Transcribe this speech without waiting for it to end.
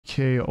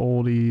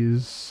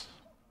DKOldies.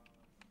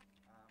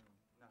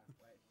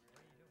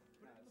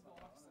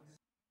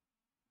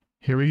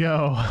 Here we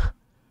go.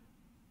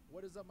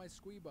 What is up, my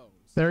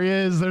squeebos? There he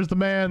is. There's the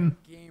man.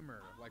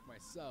 Gamer like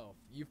myself,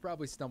 you've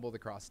probably stumbled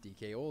across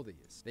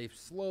DKOldies. They've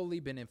slowly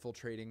been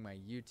infiltrating my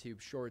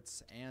YouTube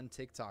Shorts and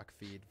TikTok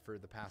feed for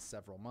the past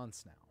several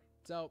months now.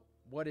 So,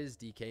 what is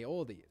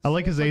DKOldies? I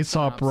like his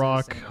Aesop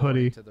Rock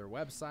hoodie. To their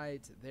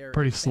website, they're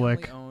pretty a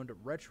slick. family-owned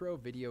retro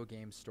video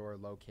game store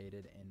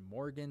located in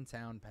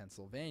Morgantown,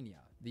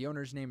 Pennsylvania. The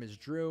owner's name is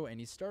Drew, and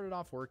he started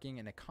off working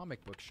in a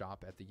comic book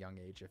shop at the young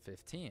age of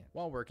 15.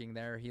 While working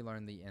there, he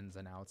learned the ins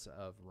and outs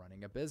of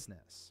running a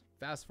business.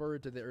 Fast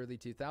forward to the early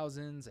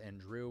 2000s, and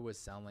Drew was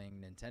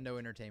selling Nintendo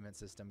Entertainment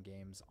System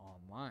games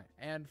online.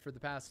 And for the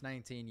past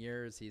 19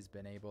 years, he's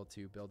been able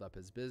to build up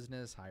his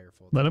business, hire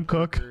full-time Let him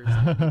cook. workers,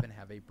 and even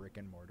have a brick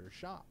and mortar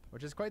shop,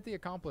 which is quite the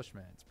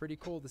accomplishment. It's pretty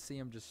cool to see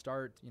him just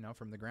start,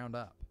 from the ground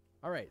up.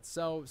 All right,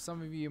 so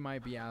some of you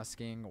might be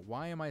asking,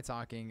 why am I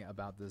talking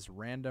about this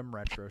random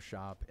retro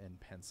shop in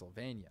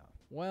Pennsylvania?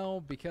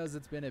 Well, because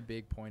it's been a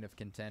big point of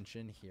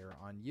contention here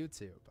on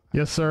YouTube.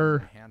 Yes, sir.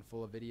 I've seen a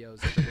handful of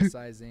videos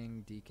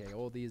criticizing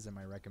DKOldies in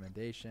my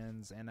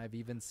recommendations, and I've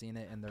even seen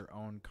it in their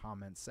own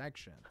comment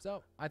section.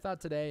 So I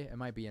thought today it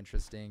might be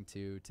interesting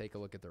to take a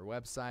look at their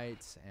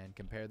website and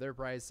compare their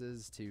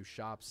prices to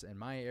shops in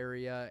my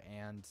area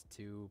and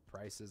to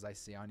prices I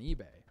see on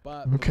eBay.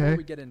 But before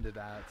we get into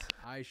that,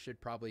 I should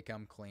probably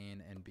come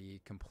clean and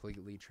be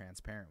completely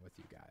transparent with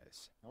you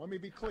guys. Now let me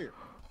be clear.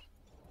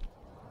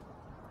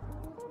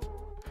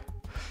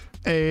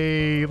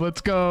 Hey, let's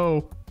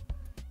go.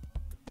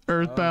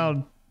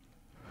 Earthbound.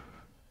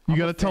 You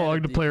gotta tell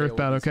Og to play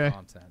Earthbound, okay?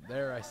 Content.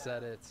 There, I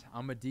said it.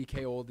 I'm a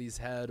DKOldies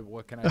head.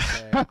 What can I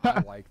say? I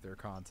like their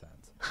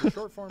content. The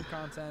short form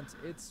content,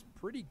 it's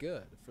pretty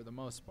good for the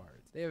most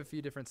part. They have a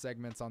few different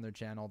segments on their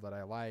channel that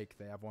I like.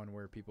 They have one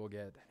where people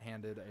get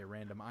handed a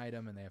random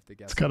item and they have to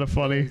guess. It's kind of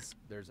funny.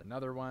 There's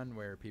another one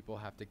where people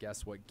have to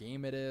guess what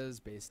game it is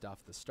based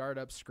off the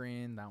startup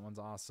screen. That one's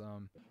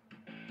awesome.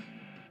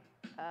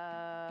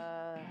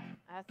 It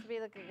has to be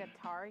like a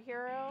Guitar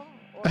Hero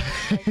or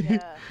like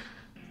a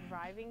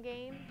driving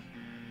game.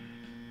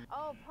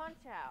 Oh, Punch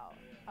Out.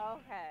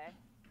 Okay.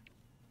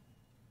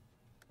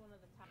 One of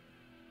the top.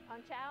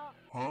 Punch Out?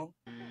 Huh?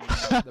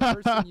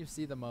 The person you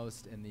see the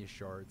most in these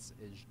shorts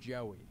is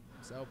Joey.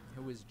 So,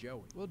 who is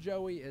Joey? Well,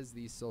 Joey is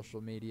the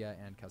social media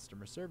and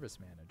customer service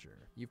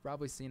manager. You've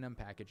probably seen him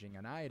packaging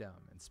an item,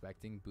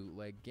 inspecting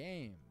bootleg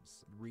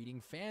games,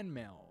 reading fan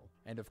mail,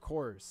 and of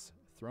course,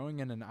 throwing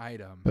in an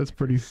item. That's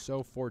pretty.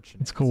 So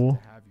fortunate. It's cool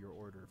to have your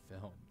order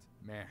filmed.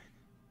 Man,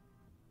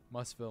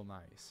 must feel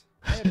nice.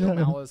 I have no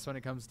malice when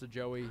it comes to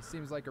Joey.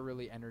 Seems like a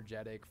really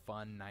energetic,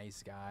 fun,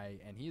 nice guy,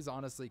 and he's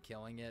honestly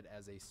killing it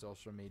as a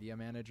social media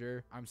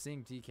manager. I'm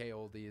seeing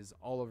DKOldies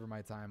all over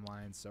my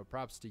timeline, so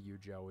props to you,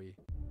 Joey.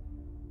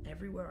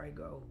 Everywhere I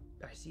go,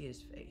 I see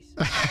his face.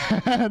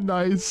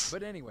 Nice.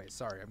 But anyway,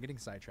 sorry, I'm getting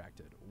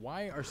sidetracked.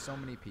 Why are so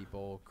many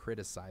people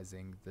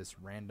criticizing this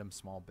random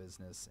small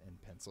business in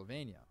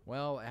Pennsylvania?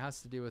 Well, it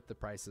has to do with the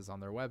prices on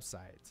their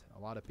website. A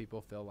lot of people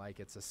feel like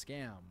it's a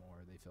scam,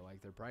 or they feel like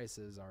their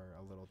prices are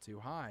a little too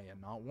high and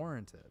not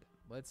warranted.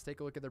 Let's take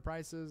a look at their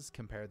prices,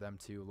 compare them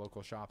to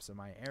local shops in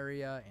my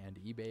area and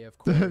eBay, of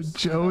course.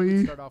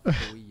 Joey. Start off with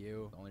the Wii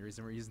U. The only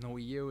reason we're using the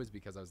Wii U is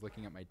because I was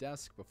looking at my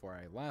desk before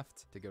I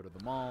left to go to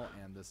the mall,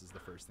 and this is the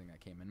first thing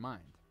that came in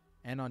mind.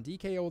 And on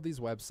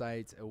DKOldies'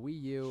 website, a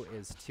Wii U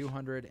is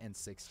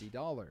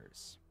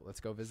 $260.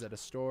 Let's go visit a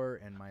store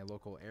in my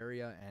local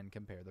area and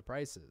compare the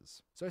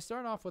prices. So I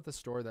start off with a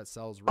store that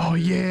sells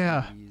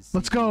TVs,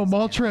 let's go,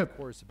 mall trip. Of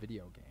course,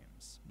 video games.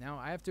 Now,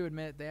 I have to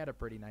admit, they had a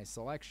pretty nice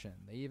selection.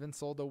 They even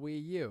sold a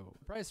Wii U.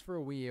 The price for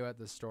a Wii U at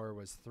the store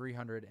was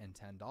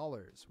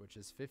 $310, which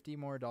is $50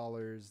 more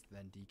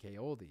than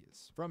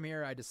DKOldies. From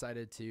here, I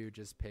decided to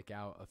just pick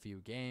out a few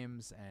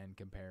games and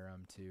compare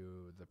them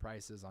to the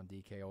prices on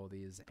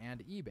DKOldies and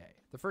eBay.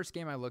 The first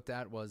game I looked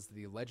at was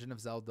The Legend of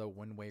Zelda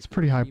Wind Waker. It's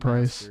pretty high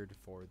price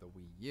for the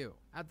Wii U.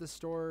 At the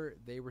store,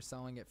 they were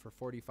selling it for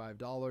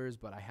 $45,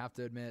 but I have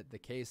to admit, the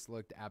case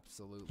looked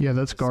absolutely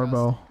that's disgusting.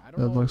 Garbo.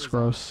 That looks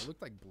gross. It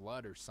looked like blood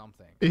or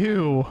something.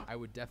 Ew. I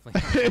would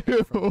definitely not get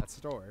it from that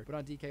store. But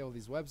on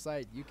DKOldies'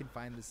 website, you can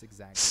find this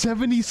exact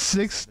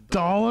 $76.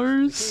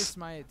 The case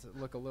might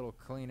look a little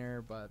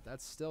cleaner, but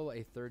that's still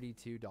a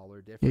 $32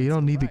 difference. Yeah, you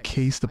don't need the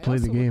case to play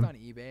the game. I also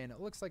looked on eBay, and it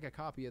looks like a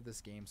copy of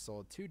this game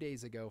sold 2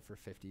 days ago for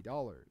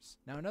 $50.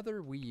 Now,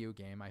 another Wii U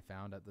game I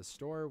found at the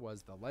store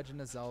was The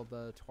Legend of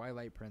Zelda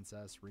Twilight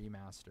Princess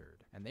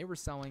Remastered, and they were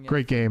selling it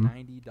for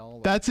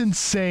 $90. That's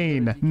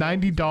insane.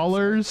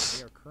 $90.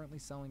 They are currently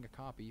selling a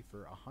copy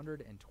for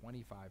 $125.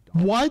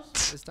 What?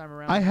 This time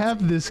around, I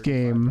have this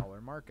game.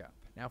 markup.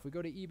 Now, if we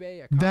go to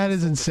eBay, That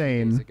is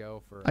insane.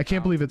 I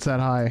can't believe it's that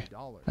high,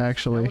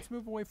 actually. Now, let's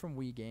move away from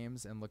Wii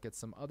games and look at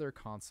some other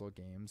console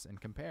games and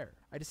compare.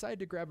 I decided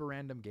to grab a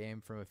random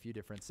game from a few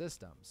different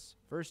systems.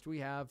 First, we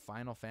have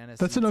Final Fantasy.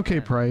 That's an okay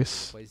X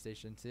price. for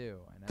PlayStation 2.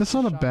 And at That's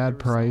the not a shop, bad they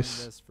were selling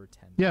price. this for $10.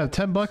 Yeah,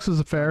 $10 is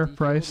a fair On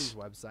price. DKOldies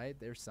website,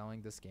 they're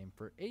selling this game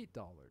for $8.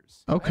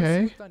 Okay.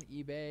 I looked on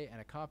eBay, and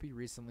a copy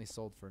recently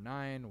sold for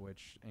 $9,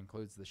 which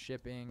includes the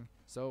shipping.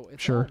 So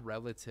it's Sure. all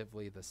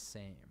relatively the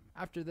same.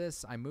 After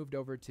this, I moved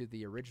over to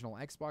the original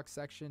Xbox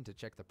section to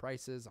check the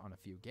prices on a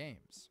few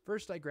games.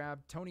 First, I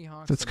grabbed Tony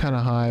Hawk's That's kinda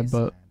American high,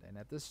 but- Wasteland, and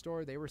at this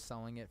store, they were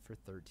selling it for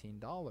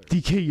 $13.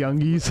 DK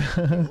Youngies.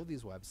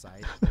 Oldies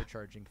website, they're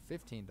charging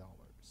 $15.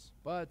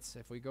 But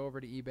if we go over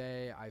to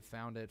eBay, I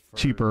found it for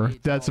Cheaper.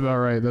 $8, That's about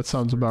right. That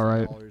sounds about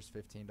right.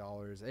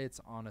 $15.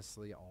 It's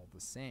honestly all the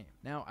same.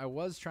 Now, I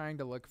was trying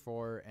to look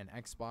for an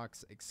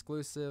Xbox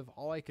exclusive.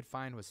 All I could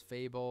find was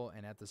Fable,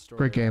 and at the store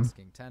Great they're game.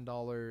 asking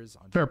 $10.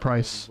 On Fair DKOldies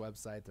price.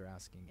 website, they're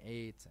asking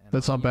 $8. And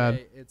That's on not bad.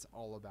 eBay, it's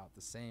all about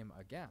the same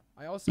again.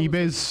 I also was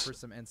eBay's looking for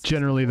some N64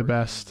 generally the games,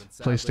 best and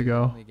place to sadly, the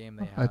go, only game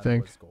they I had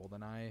think. was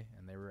GoldenEye,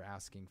 and they were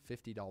asking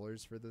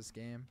 $50 for this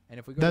game. And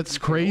if we go That's to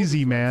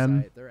crazy, DKOldies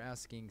man. website, they're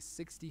asking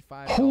 $65.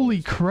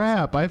 Holy for this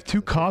crap, game, I have which is 2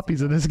 a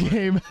copies of this $15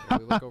 game. If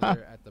we look over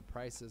at the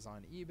prices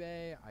on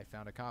eBay, I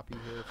found a copy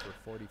here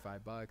for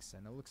 $45,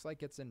 and it looks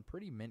like it's in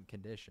pretty mint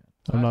condition.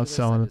 So I'm not after this,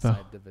 selling I it, though.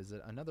 decided to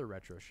visit another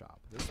retro shop.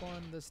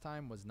 This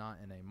time was not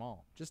in a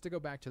mall. Just to go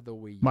back to the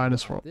Wii U,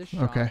 Minus at 4. this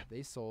shop, Okay.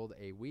 they sold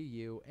a Wii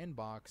U in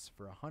box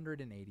for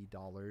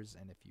 $180,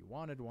 and if you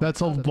wanted one,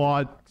 That's a out of the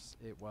lot. box,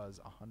 it was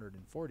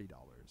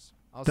 $140.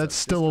 Also, That's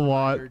just still a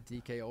lot. reminder,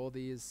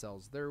 DKOldies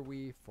sells their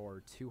Wii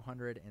for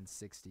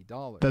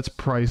 $260. That's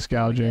price If you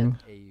wanna gouging.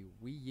 get a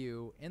Wii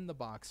U in the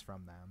box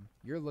from them,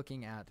 you're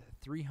looking at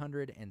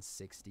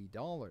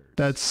 $360.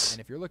 That's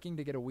And if you're looking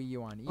to get a Wii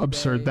U on eBay,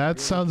 absurd. That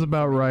you're sounds looking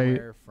about from right.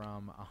 anywhere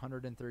from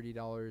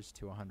 $130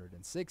 to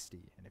 $160.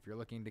 And if you're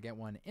looking to get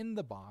one in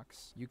the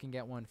box, you can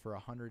get one for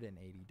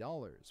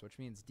 $180, which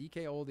means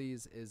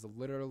DKOldies is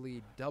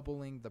literally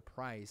doubling the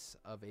price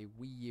of a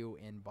Wii U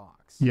in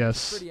box. Yes.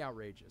 It's pretty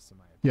outrageous in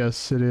my opinion.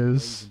 Yes, it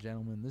Ladies is. and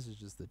gentlemen, this is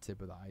just the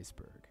tip of the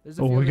iceberg. There's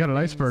Oh, few we other got an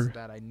things iceberg.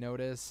 that I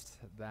noticed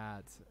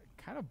that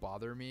kind of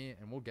bother me,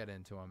 and we'll get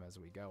into them as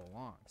we go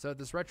along. So at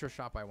this retro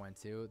shop I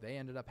went to, they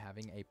ended up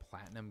having a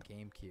platinum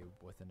GameCube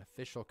with an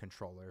official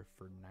controller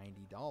for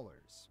 $90.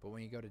 But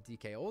when you go to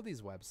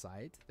DKOldies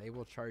website, they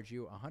will charge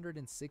you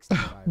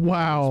 $165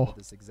 Wow. for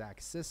this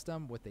exact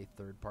system with a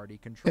third-party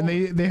controller.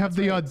 And they have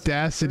That's the right, it's a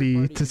audacity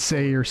third-party to say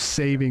controller. you're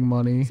saving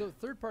money. So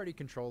third-party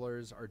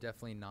controllers are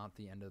definitely not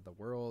the end of the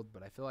world,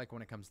 but I feel like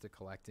when it comes to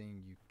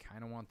collecting, you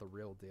kind of want the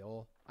real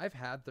deal. I've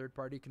had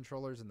third-party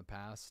controllers in the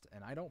past,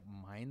 and I don't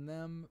mind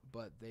them,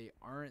 but they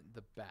aren't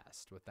the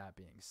best, with that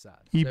being said.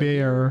 eBay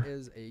here or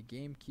is a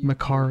GameCube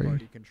Macari.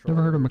 third-party controller.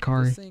 Never heard of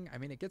Macari. This thing, I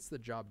mean, it gets the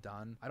job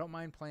done. I don't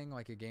mind playing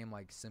like a game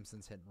like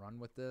Simpsons Hit and Run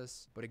with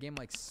this, but a game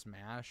like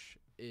Smash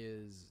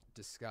is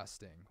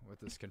disgusting with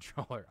this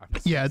controller. I'm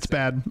just Yeah, gonna it's say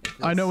bad. it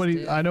I know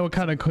feels I know what stiff,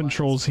 kind of so the buttons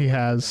controls he feel like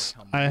they're has.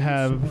 gonna come I loose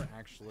have or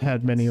actually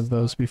had many of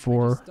those stuck. I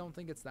before. just don't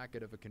think it's that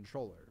good of a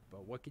controller,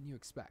 but what can you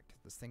expect?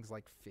 This thing's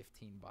like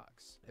 $15.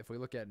 If we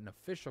look at an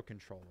official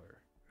controller,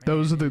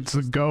 Those are man, it's the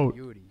just a goat.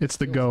 beauty. It's It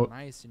the feels goat.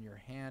 nice in your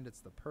hand. It's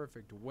the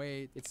perfect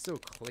weight. It's so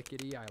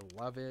clickety. I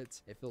love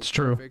it. It feels It's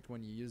true. perfect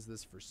when you use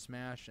this for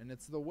Smash, and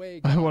it's the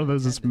way I have God one of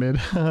those that's mid.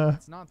 intended.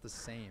 It's not the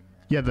same,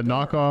 man. Yeah, the Don't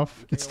worry, knockoff,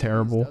 it's DKOldies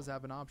terrible. does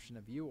have an option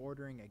of you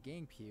ordering a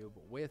GameCube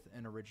with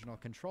an original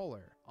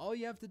controller. All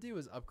you have to do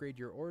is upgrade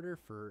your order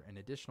for an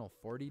additional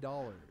 $40.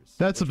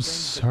 That's which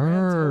brings the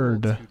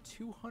grand total absurd.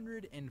 to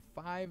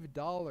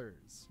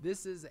 $205.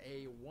 This is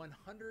a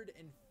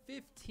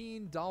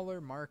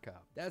 $115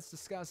 markup. That's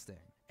disgusting.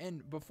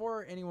 And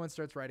before anyone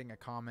starts writing a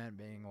comment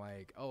being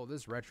like, oh,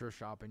 this retro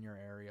shop in your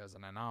area is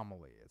an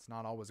anomaly, it's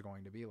not always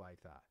going to be like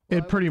that. It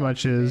I pretty looked on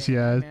much eBay is, and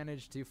I yeah.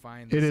 managed to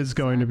find It this is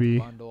going to exact be.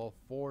 bundle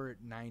for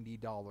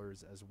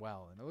 $90 as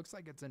well, and it looks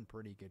like it's in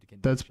pretty good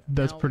condition.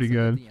 That's Now, pretty let's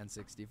look good. at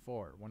the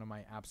N64, one of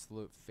my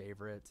absolute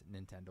favorite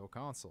Nintendo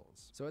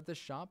consoles. So at this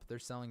shop, they're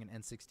selling an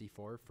N64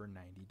 for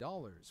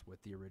 $90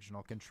 with the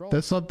original controller.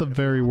 That's not the If you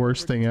very hop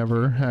worst over to thing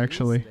ever, DKOldies,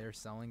 actually. They're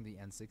selling the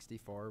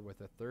N64 with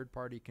a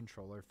third-party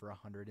controller for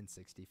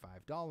 $165.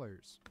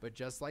 But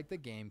just like the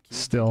GameCube,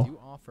 Still. they do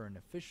offer an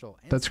official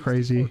That's N64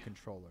 crazy.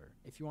 controller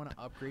if you want to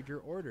upgrade your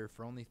order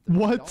for only $30.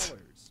 What?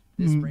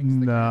 This brings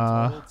the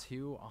Nah. grand total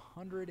to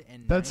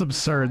 $195. That's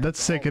absurd. That's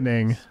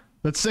sickening.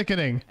 That's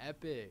sickening.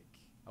 Epic.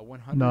 A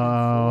 $104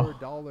 No.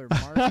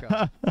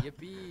 markup.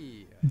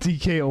 Yippee.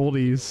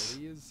 DKOldies.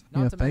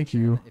 Not Yeah, to thank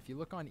mention, you. if you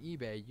look on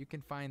eBay, you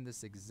can find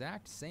this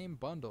exact same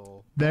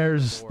bundle There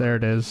for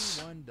it is.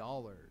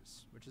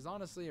 $81, which is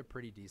honestly a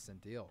pretty decent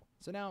deal.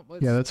 So now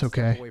let's Yeah, that's step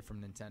okay. away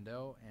from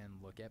Nintendo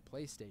and look at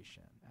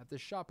PlayStation. At the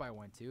shop I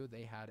went to,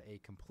 they had a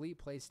complete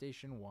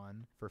PlayStation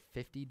 1 for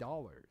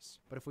 $50.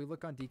 But if we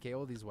look on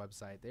DKOldies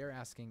website, they are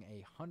asking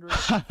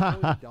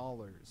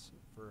 $140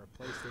 for a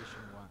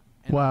PlayStation 1.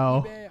 And Wow.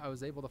 on eBay, I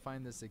was able to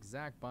find this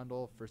exact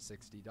bundle for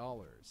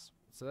 $60.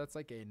 So that's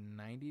like a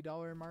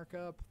 $90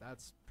 markup.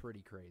 That's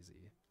pretty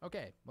crazy.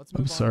 Okay, let's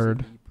move Absurd.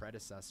 on to the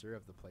predecessor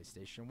of the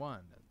PlayStation 1,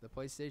 the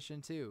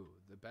PlayStation 2,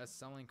 the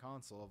best-selling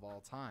console of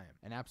all time,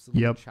 an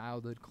absolute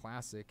childhood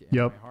classic in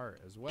my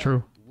heart as well.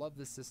 True. Love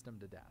this system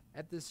to death.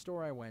 At this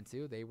store I went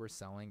to, they were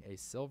selling a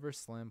silver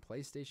slim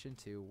PlayStation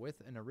 2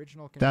 with an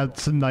original controller.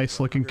 That's a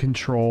nice looking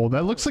control.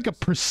 That looks like a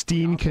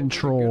pristine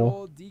control. Good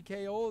old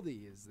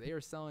DKOldies. They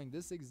are selling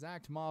this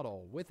exact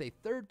model with a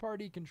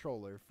third-party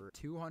controller for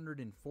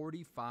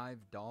 $245.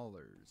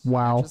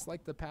 Wow. And just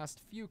like the past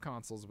few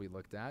consoles we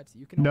looked at,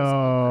 you can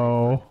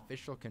no.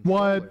 official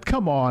controller. What?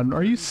 Come on.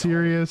 Are you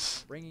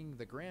serious? Bringing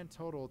the grand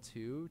total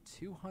to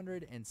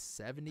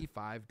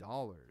 $275.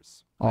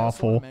 Awful. I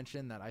also want to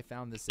mention that I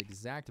found this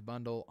exact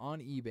bundle on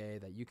eBay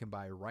that you can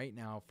buy right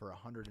now for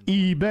 $100.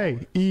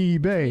 eBay.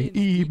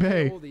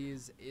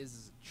 DKOldies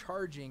is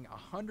charging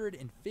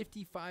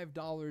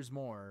 $155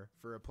 more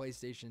for a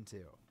PlayStation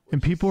 2.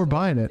 And people are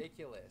buying it.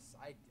 Ridiculous.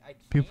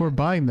 People are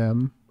buying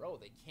them. Bro,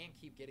 they can't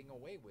keep getting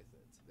away with it.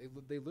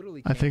 They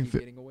literally can't keep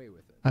getting away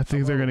with it. I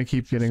think they're going to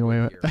keep getting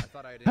away with it. I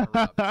thought I'd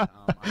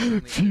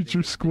interrupt.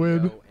 Future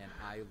Squid. And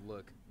I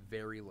look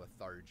very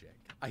lethargic.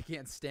 I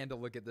can't stand to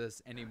look at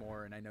this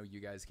anymore, and I know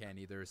you guys can't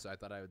either, so I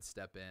thought I would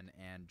step in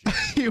and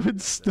just You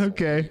would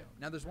okay.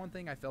 Now, there's one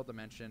thing I failed to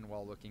mention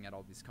while looking at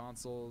all these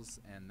consoles,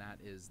 and that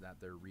is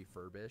that they're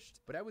refurbished,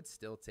 but I would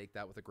still take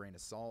that with a grain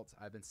of salt.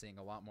 I've been seeing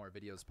a lot more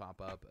videos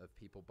pop up of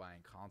people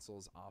buying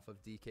consoles off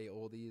of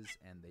DKOldies,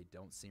 and they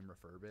don't seem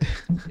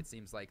refurbished. It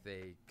seems like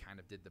they kind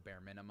of did the bare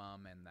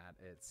minimum, and that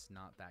it's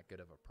not that good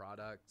of a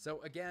product.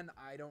 So again,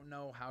 I don't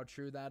know how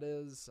true that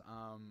is.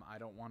 I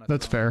don't want to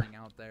That's throw fair. anything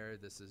out there.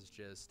 This is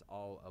just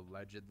all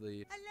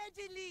allegedly.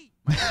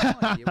 My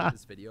whole idea with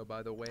this video,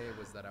 by the way,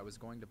 was that I was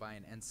going to buy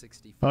an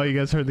N64. Oh, you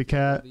guys heard the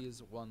cat?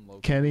 One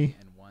locally Kenny.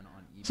 and one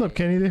on eBay. What's up,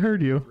 Kenny? They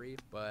heard you.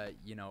 But,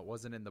 you know, it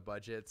wasn't in the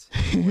budget. I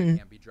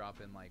can't be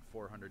dropping like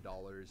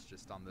 $400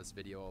 just on this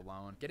video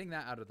alone. Getting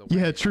that out of the way.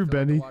 Yeah, true, I feel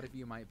like Benny. a lot of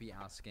you might be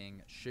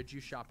asking, should you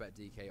shop at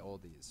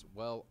DKOldies?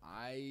 Well,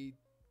 I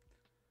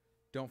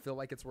don't feel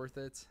like it's worth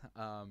it.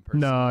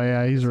 No,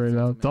 yeah, he's right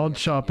now. Don't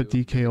shop at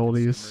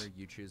DKOldies.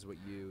 You choose what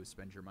you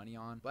spend your money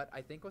on. But I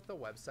think with a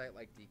website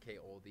like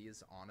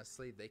DKOldies,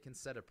 honestly, they can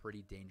set a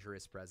pretty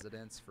dangerous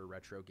precedence for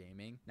retro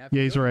gaming. Now, if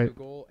you he's go to right.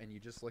 Google and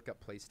you just look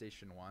up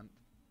PlayStation 1,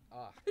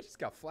 I just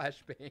got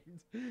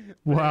flashbanged.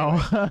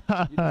 Wow.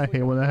 I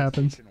hate when that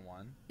happens. PlayStation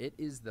 1, it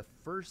is the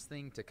first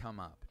thing to come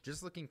up.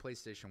 Just looking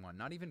PlayStation 1,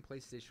 not even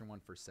PlayStation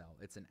 1 for sale.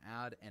 It's an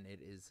ad, and it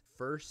is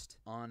first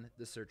on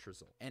the search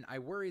result. And I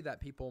worry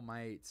that people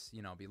might,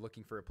 you know, be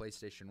looking for a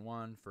PlayStation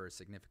 1 for a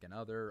significant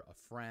other, a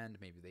friend.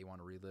 Maybe they want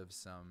to relive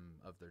some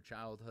of their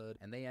childhood,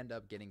 and they end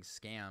up getting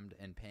scammed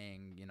and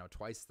paying, you know,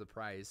 twice the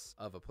price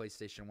of a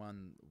PlayStation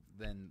 1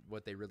 than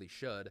what they really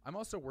should. I'm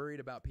also worried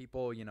about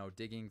people, you know,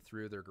 digging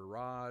through their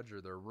garage or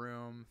their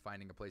room,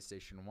 finding a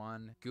PlayStation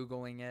 1,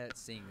 Googling it,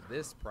 seeing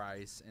this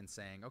price, and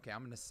saying, okay, I'm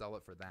going to sell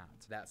it for that.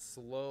 That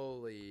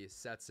slowly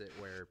sets it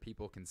where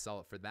people can sell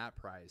it for that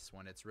price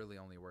when it's really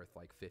only worth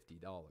like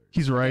 $50.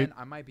 He's right. Again,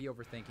 I might be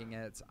overthinking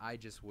it. I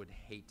just would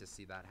hate to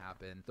see that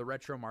happen. The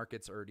retro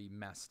market's already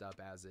messed up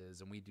as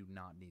is, and we do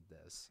not need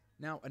this.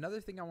 Now, another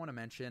thing I want to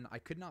mention, I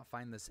could not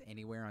find this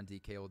anywhere on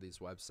DKOldies'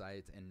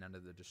 website in none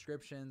of the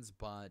descriptions,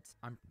 but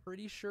I'm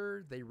pretty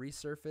sure they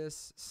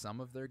resurface some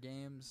of their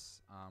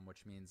games,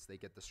 which means they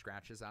get the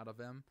scratches out of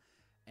them.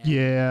 And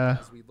yeah.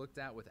 As we looked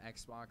at with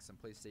Xbox and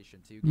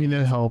PlayStation 2 games, I mean,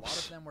 it helps, a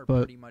lot of them were but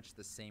pretty much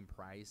the same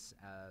price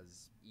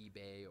as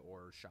eBay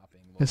or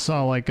shopping. It's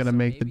not like going to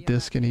make the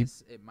disc any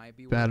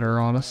better,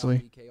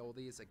 honestly.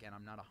 DKOldies. Again,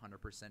 I'm not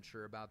 100%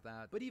 sure about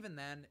that. But even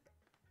then,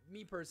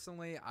 me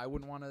personally, I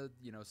wouldn't want to,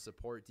 you know,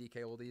 support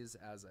DKOldies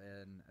as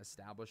an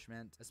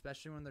establishment,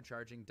 especially when they're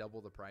charging double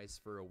the price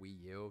for a Wii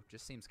U.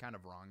 Just seems kind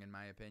of wrong in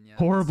my opinion.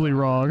 Horribly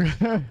wrong.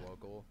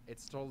 Local.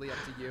 It's totally up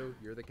to you.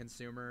 You're the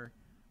consumer.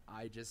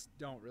 I just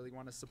don't really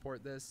want to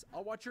support this.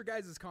 I'll watch your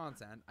guys'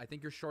 content. I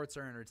think your shorts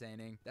are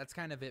entertaining. That's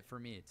kind of it for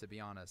me, to be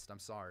honest. I'm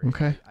sorry.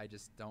 Okay. I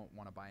just don't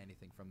want to buy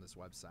anything from this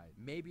website.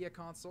 Maybe a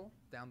console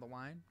down the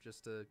line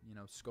just to, you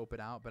know, scope it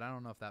out, but I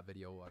don't know if that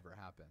video will ever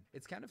happen.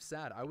 It's kind of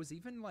sad. I was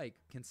even like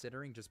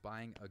considering just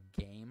buying a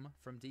game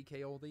from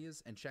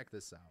DKOldies, and check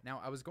this out. Now,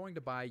 I was going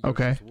to buy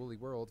Yoshi's Woolly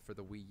World for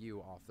the Wii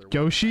U off their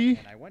Yoshi? website,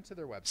 and I went to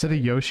their website. Is that a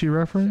Yoshi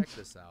reference? Check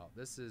this out.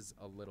 This is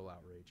a little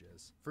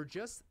outrageous. For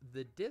just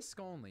the disc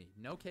only,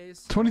 no case,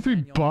 23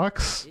 manual,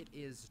 bucks. it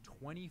is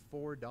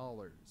 $24.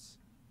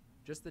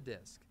 Just the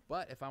disc.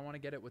 But if I want to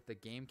get it with the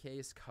game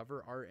case,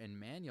 cover art, and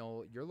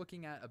manual, you're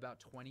looking at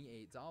about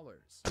 $28.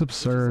 It's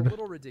absurd. Which is a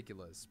little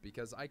ridiculous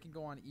because I can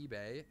go on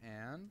eBay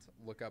and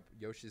look up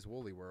Yoshi's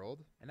Woolly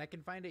World, and I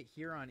can find it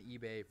here on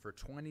eBay for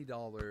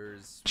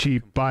 $20.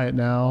 Cheap. Buy it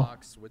now.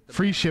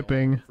 Free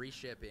shipping. Free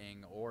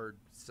shipping, or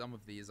some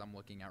of these I'm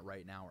looking at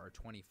right now are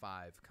 $25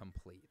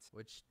 complete,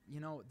 which, you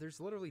know, there's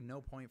literally no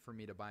point for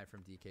me to buy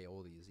from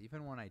DKOldies,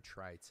 even when I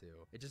try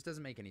to. It just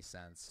doesn't make any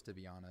sense, to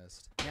be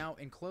honest. Now,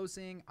 in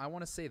closing, I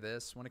want to say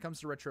this. When it it comes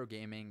to retro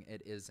gaming,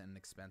 it is an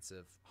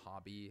expensive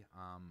hobby.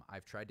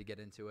 I've tried to get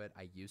into it.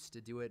 I used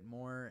to do it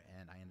more,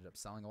 and I ended up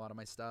selling a lot of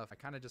my stuff. I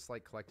kind of just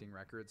like collecting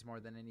records more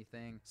than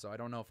anything, so I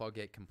don't know if I'll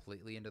get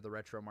completely into the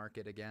retro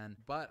market again.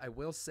 But I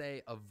will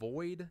say,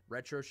 avoid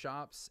retro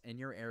shops in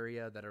your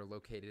area that are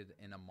located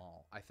in a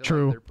mall. I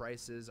feel like their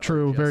prices are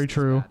just very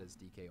true. as bad as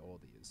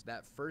DKOldies.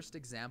 That first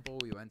example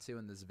we went to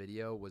in this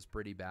video was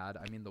pretty bad.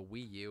 I mean, the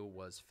Wii U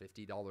was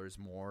 $50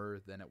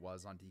 more than it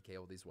was on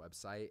DKOldies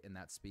website, and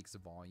that speaks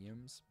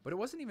volumes. But it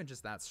wasn't even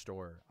just that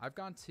store. I've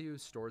gone to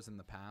stores in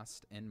the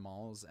past in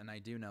malls, and I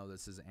do know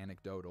this is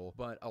anecdotal,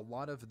 but a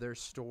lot of their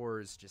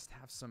stores just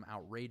have some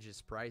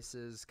outrageous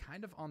prices,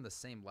 kind of on the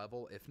same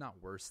level, if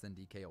not worse than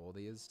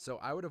DKOldies. So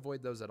I would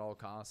avoid those at all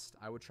costs.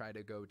 I would try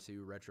to go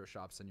to retro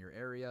shops in your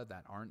area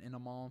that aren't in a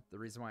mall. The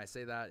reason why I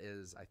say that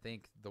is I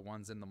think the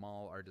ones in the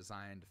mall are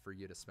designed for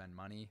you to spend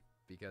money,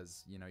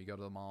 because, you know, you go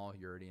to the mall,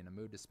 you're already in a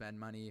mood to spend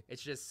money.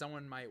 It's just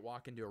someone might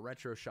walk into a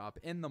retro shop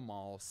in the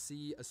mall,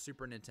 see a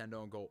Super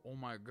Nintendo and go, oh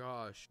my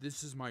gosh,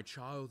 this is my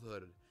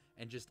childhood,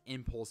 and just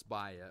impulse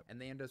buy it. And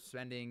they end up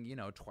spending, you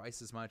know,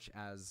 twice as much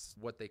as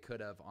what they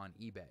could have on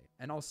eBay.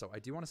 And also, I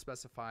do want to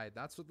specify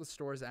that's what the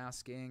store is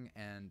asking,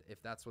 and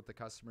if that's what the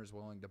customer is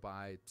willing to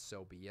buy,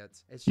 so be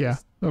it. It's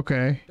just,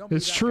 okay.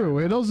 It's true.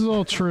 It is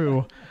all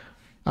true.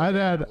 I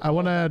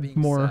want to add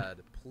more.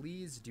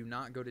 Please do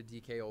not go to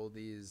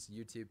DKOldies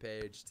YouTube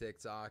page,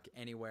 TikTok,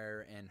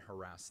 anywhere, and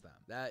harass them.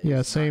 That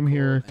is same cool.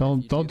 here.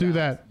 And Don't do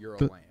that. You're a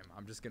lame.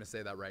 I'm just gonna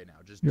say that right now.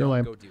 Just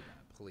don't go do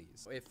that,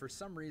 please. If for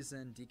some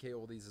reason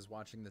DKOldies is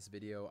watching this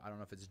video, I don't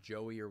know if it's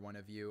Joey or one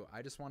of you,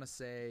 I just want to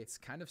say it's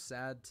kind of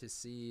sad to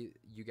see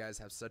you guys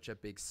have such a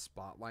big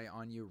spotlight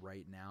on you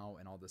right now,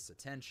 and all this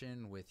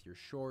attention with your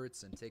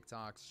shorts and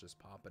TikToks just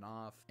popping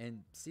off, and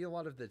see a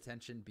lot of the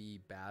attention be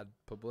bad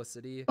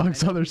publicity.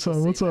 Other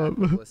son, what's up?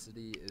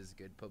 Publicity is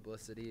good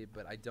publicity,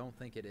 but I don't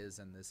think it is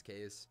in this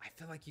case. I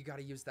feel like you got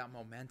to use that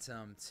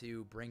momentum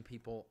to bring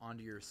people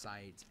onto your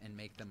site and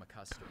make them a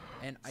customer.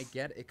 And I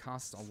get it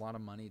costs a lot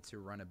of money to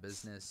run a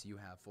business. You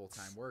have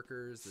full-time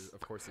workers. Of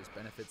course, there's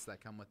benefits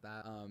that come with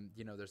that.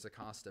 You know, there's a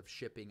cost of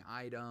shipping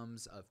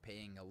items, of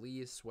paying a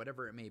lease,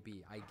 whatever it may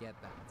be. I get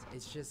that.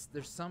 It's just,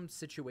 there's some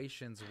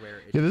situations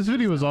where this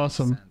video was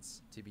awesome.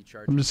 To be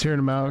I'm just hearing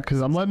him out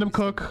because I'm letting him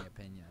cook.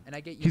 And I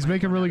get he's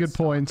making really good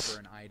points. For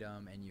an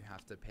item, and you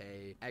have to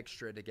pay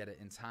extra to get it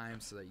in time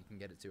so that you can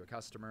get it to a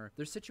customer.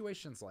 There's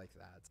situations like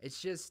that.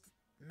 It's just,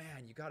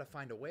 man, you got to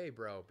find a way,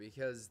 bro,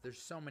 because there's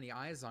so many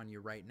eyes on you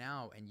right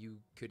now, and you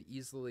could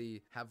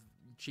easily have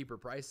cheaper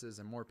prices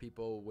and more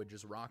people would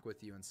just rock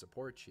with you and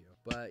support you.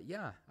 But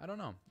yeah, I don't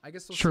know. I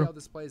guess we'll see how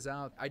this plays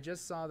out. I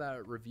just saw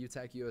that Review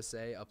Tech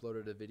USA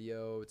uploaded a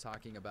video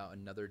talking about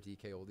another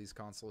DKOldies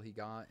console he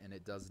got, and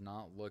it does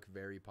not look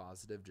very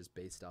positive just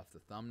based off the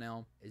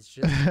thumbnail. It's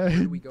just, where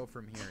do we go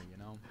from here, you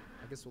know?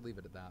 I guess we'll leave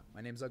it at that.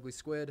 My name's Ugly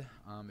Squid.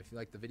 If you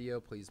like the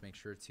video, please make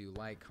sure to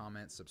like,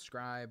 comment,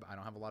 subscribe. I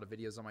don't have a lot of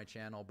videos on my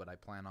channel, but I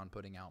plan on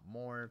putting out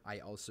more. I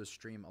also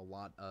stream a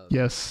lot of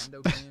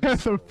Nintendo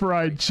games, the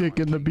fried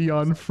chicken, the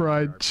Beyond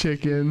Fried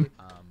Chicken.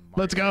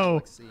 Let's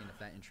go. And if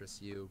that interests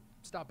you,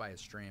 stop by a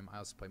stream. I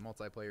also play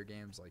multiplayer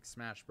games like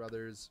Smash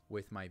Brothers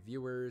with my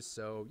viewers.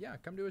 So yeah,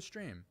 come to a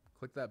stream.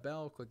 Click that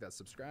bell, click that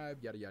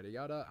subscribe, yada yada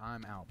yada.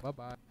 I'm out.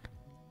 Bye-bye.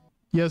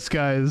 Yes,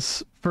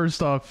 guys,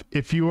 first off,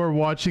 if you are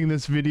watching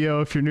this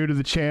video, if you're new to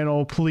the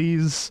channel,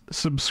 please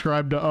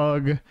subscribe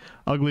to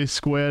Ugly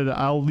Squid.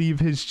 I'll leave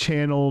his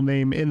channel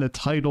name in the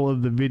title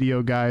of the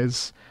video,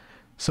 guys.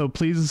 So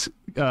please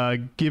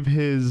give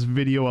his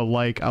video a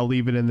like. I'll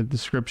leave it in the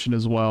description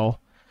as well.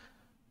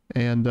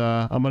 And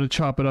I'm going to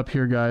chop it up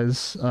here,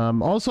 guys.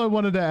 Also, I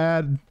wanted to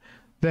add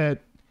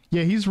that,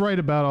 yeah, he's right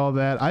about all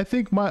that. I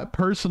think,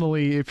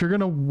 personally, if you're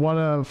going to want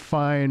to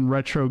find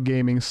retro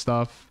gaming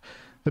stuff,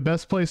 the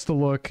best place to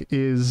look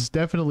is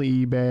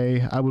definitely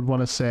eBay, I would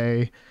want to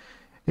say.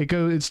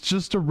 It's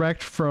just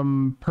direct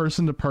from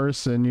person to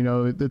person, you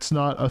know, it's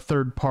not a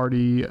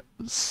third-party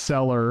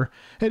seller.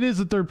 It is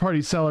a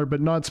third-party seller,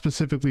 but not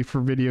specifically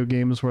for video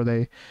games where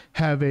they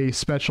have a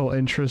special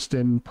interest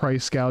in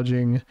price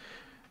gouging,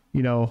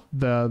 you know,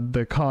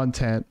 the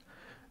content.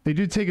 They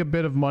do take a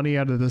bit of money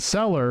out of the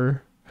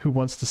seller who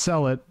wants to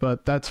sell it,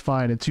 but that's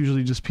fine. It's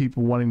usually just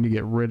people wanting to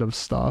get rid of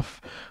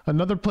stuff.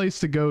 Another place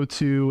to go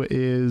to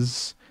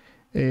is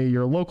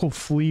your local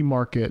flea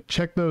market.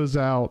 Check those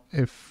out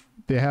if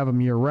they have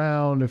them year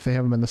round, if they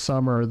have them in the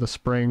summer or the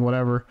spring,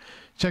 whatever.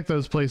 Check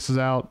those places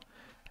out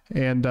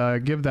and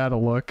give that a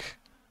look.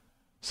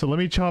 So let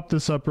me chop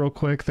this up real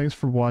quick. Thanks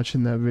for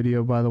watching that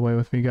video, by the way,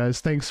 with me,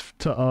 guys. Thanks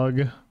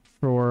to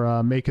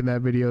for making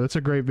that video. That's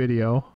a great video.